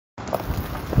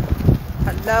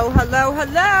Hello, hello,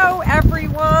 hello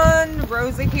everyone.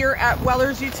 Rosa here at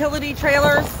Weller's Utility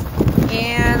Trailers,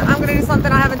 and I'm going to do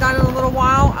something I haven't done in a little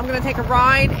while. I'm going to take a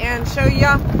ride and show you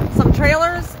some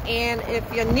trailers, and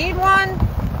if you need one,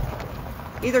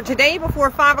 either today before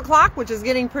 5 o'clock, which is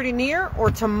getting pretty near, or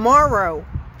tomorrow,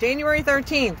 January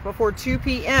 13th, before 2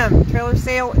 p.m. Trailer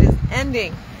sale is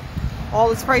ending. All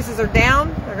its prices are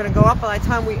down. They're going to go up by the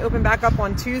time we open back up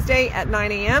on Tuesday at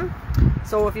 9 a.m.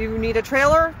 So if you need a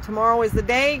trailer, tomorrow is the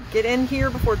day. Get in here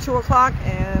before 2 o'clock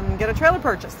and get a trailer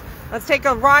purchased. Let's take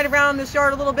a ride around this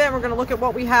yard a little bit, and we're going to look at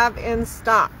what we have in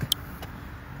stock.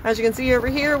 As you can see over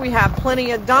here, we have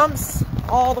plenty of dumps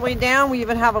all the way down. We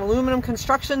even have an aluminum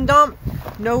construction dump.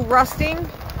 No rusting.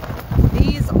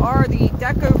 These are the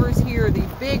deck overs here, the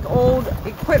big old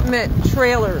equipment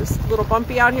trailers. A little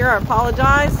bumpy out here, I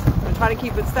apologize. I'm going to try to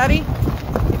keep it steady.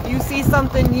 If you see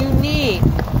something you need,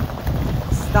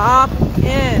 stop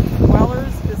in.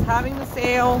 Weller's is having the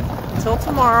sale until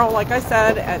tomorrow, like I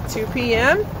said, at 2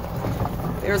 p.m.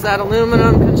 There's that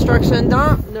aluminum construction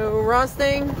dump. No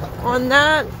rusting on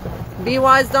that.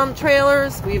 B-Wise dump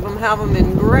trailers. We even have them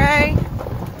in gray.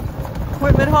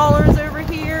 Equipment haulers over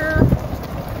here.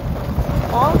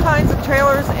 All kinds of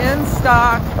trailers in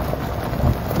stock.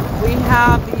 We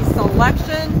have the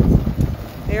selection.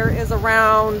 There is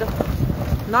around,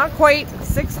 not quite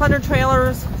 600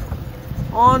 trailers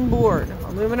on board.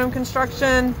 Aluminum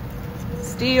construction,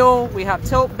 steel, we have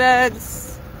tilt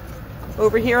beds.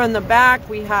 Over here in the back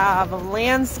we have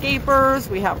landscapers,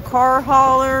 we have car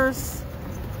haulers.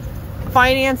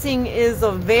 Financing is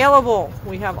available.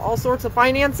 We have all sorts of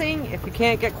financing. If you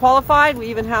can't get qualified, we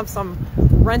even have some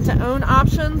rent-to-own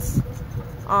options.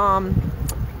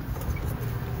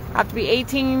 Have to be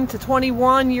 18 to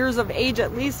 21 years of age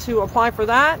at least to apply for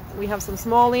that. We have some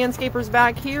small landscapers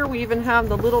back here. We even have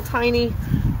the little tiny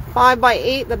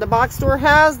 5x8 that the box store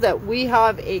has that we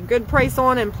have a good price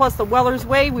on, and plus the Weller's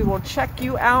Way, we will check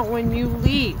you out when you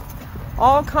leave.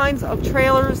 All kinds of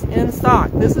trailers in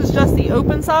stock. This is just the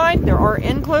open side. There are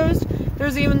enclosed.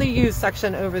 There's even the used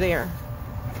section over there.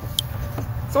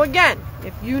 So again,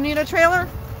 if you need a trailer,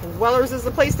 Weller's is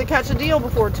the place to catch a deal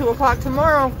before 2 o'clock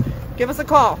tomorrow. Give us a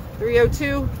call,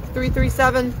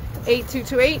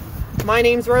 302-337-8228. My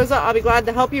name's Rosa. I'll be glad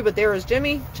to help you, but there is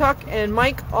Jimmy, Chuck, and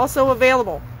Mike also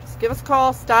available. Just give us a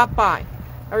call, stop by.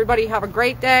 Everybody have a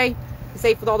great day. Be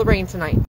safe with all the rain tonight.